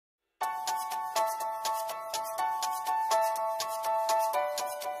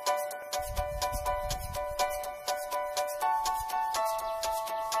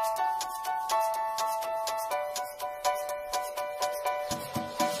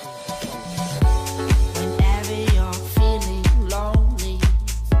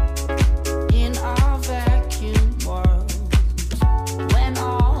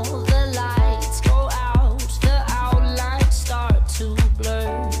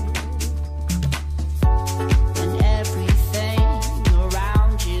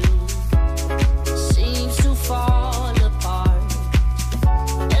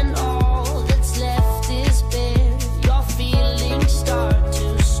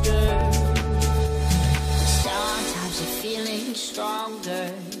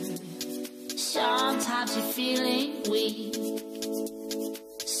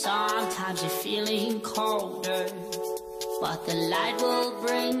but the light will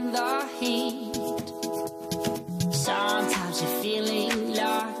bring the heat. Sometimes you're feeling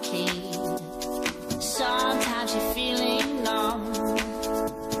lucky, sometimes you're feeling numb,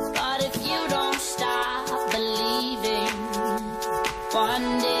 but if you don't stop believing,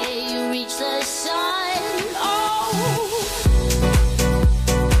 one day you reach the sun. Oh,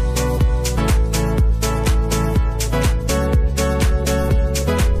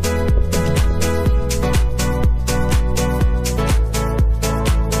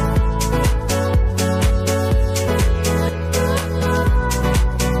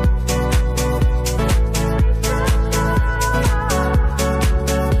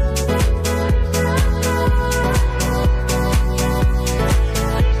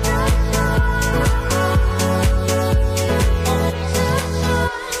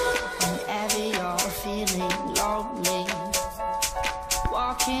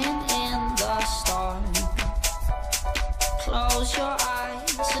 walking in the storm, close your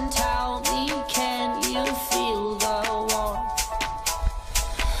eyes and tell me, can you feel the warmth?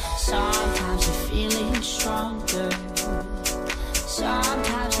 Sometimes you're feeling stronger,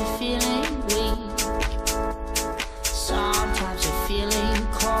 sometimes you're feeling weak, sometimes you're feeling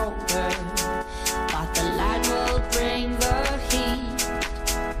colder, but the light will bring the heat.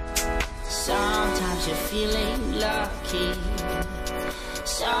 Sometimes you're feeling lucky,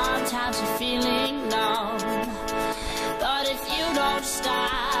 sometimes you're feeling numb, but if you don't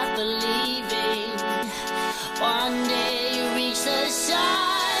stop believing, one day you reach the sun.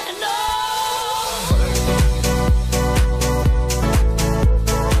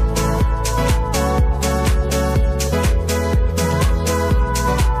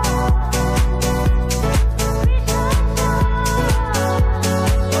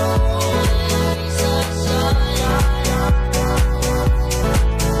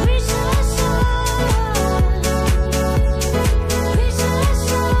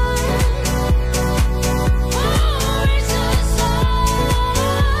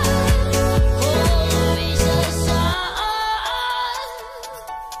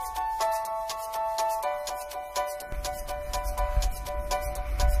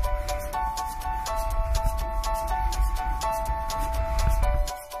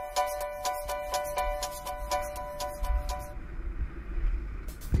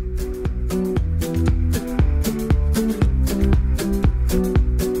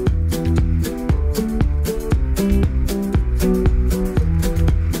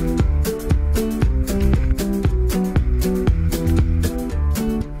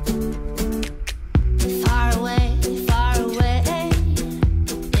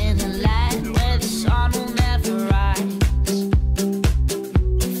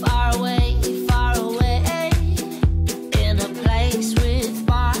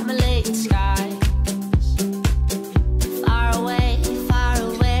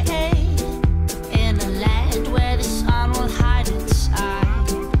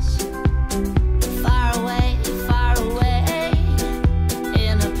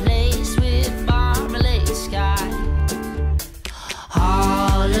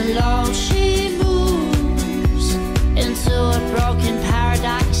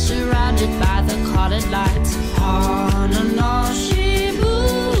 By the colored lights.